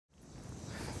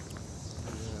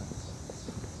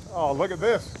Oh, look at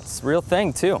this. It's a real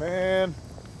thing too. Man,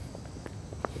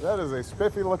 that is a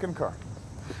spiffy looking car.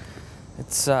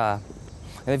 It's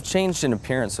they've changed in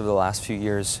appearance over the last few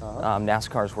years.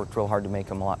 NASCAR's worked real hard to make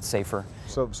them a lot safer.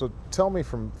 So tell me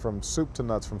from soup to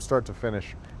nuts, from start to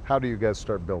finish, how do you guys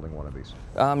start building one of these?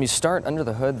 You start under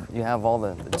the hood. You have all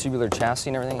the tubular chassis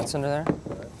and everything that's under there.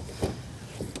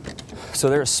 So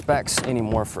there are specs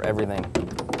anymore for everything.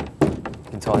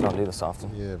 You can tell I don't do this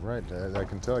often. Yeah, right. I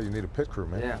can tell you need a pit crew,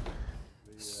 man. Yeah.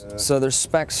 So there's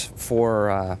specs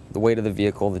for the weight of the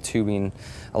vehicle, the tubing,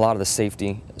 a lot of the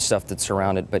safety stuff that's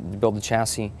around it. But you build the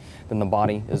chassis, then the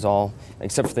body is all,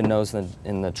 except for the nose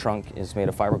and the trunk, is made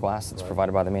of fiberglass that's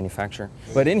provided by the manufacturer.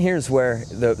 But in here is where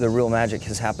the real magic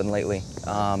has happened lately.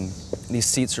 These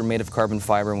seats are made of carbon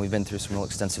fiber, and we've been through some real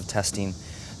extensive testing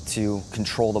to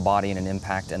control the body and an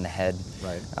impact and the head.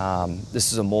 Right.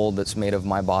 This is a mold that's made of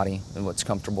my body and what's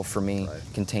comfortable for me. Right.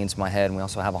 Contains my head, and we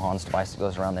also have a Hans device that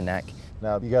goes around the neck.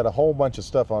 Now, you got a whole bunch of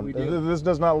stuff on. This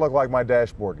does not look like my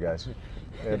dashboard, guys.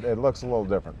 It looks a little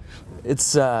different. It's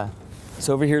so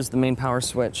over here's the main power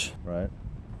switch. Right.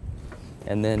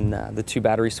 And then the two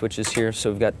battery switches here. So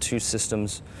we've got two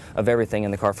systems of everything in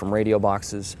the car, from radio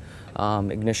boxes,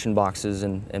 ignition boxes,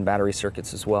 and battery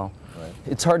circuits as well. Right.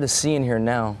 It's hard to see in here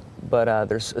now, but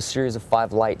there's a series of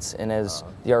 5 lights, and as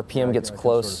the RPM gets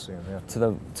close to the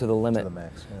limit, to the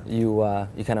max, yeah.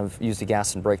 you kind of use the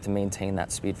gas and brake to maintain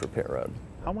that speed for pit road.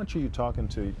 How much are you talking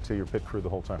to your pit crew the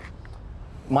whole time?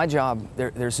 My job,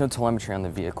 there's no telemetry on the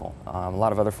vehicle. A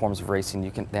lot of other forms of racing,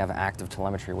 they have active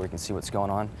telemetry where you can see what's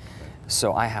going on.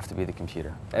 So I have to be the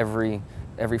computer. Every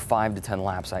 5 to 10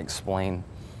 laps, I explain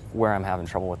where I'm having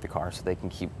trouble with the car, so they can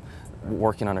keep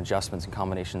working on adjustments and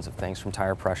combinations of things, from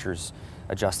tire pressures,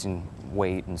 adjusting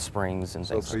weight and springs and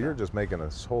things. So you're just making a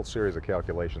whole series of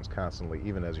calculations constantly,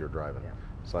 even as you're driving. Yeah.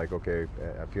 It's like, okay,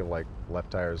 I feel like left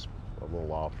tire's a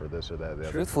little off for this or that.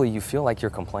 Truthfully, you feel like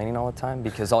you're complaining all the time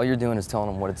because all you're doing is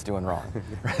telling them what it's doing wrong.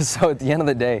 So at the end of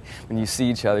the day, when you see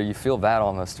each other, you feel bad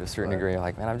almost to a certain degree. You're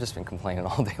like, man, I've just been complaining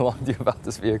all day long to you about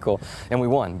this vehicle, and we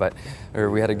won, or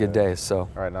we had a good day. So. All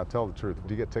right, now tell the truth.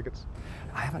 Do you get tickets?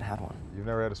 I haven't had one. You've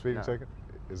never had a speeding ticket?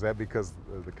 Is that because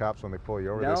the cops, when they pull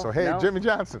you over, No, they say, hey, no. Jimmie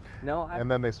Johnson? No.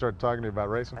 And then they start talking to you about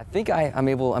racing? I think I'm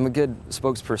a good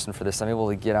spokesperson for this. I'm able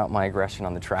to get out my aggression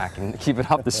on the track and keep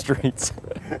it off the streets.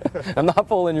 I'm not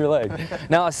pulling your leg.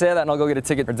 Now I say that and I'll go get a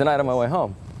ticket or denied on my way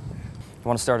home. You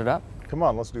want to start it up? Come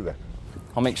on, let's do that.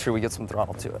 I'll make sure we get some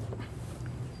throttle to it.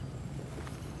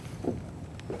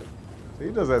 He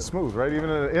does that smooth, right? Even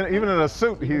in a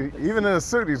suit,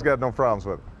 he's got no problems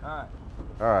with it. All right.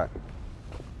 All right.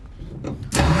 What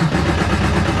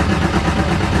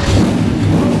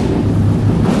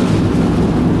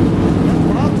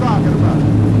I'm talking about.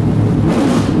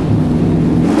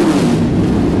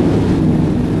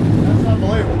 That's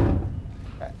unbelievable.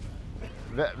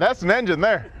 That's an engine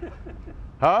there.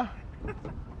 Huh?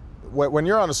 When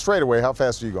you're on a straightaway, how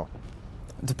fast are you going?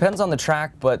 Depends on the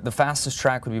track, but the fastest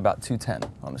track would be about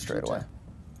 210 on the straightaway.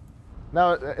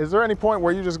 Now, is there any point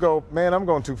where you just go, man, I'm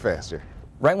going too fast here?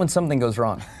 Right when something goes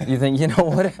wrong, you think, you know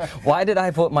what? Why did I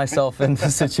put myself in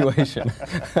this situation?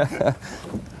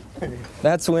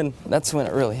 That's when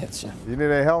it really hits you. You need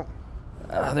any help?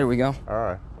 There we go. All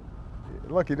right.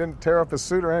 Look, he didn't tear up his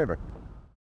suit or anything.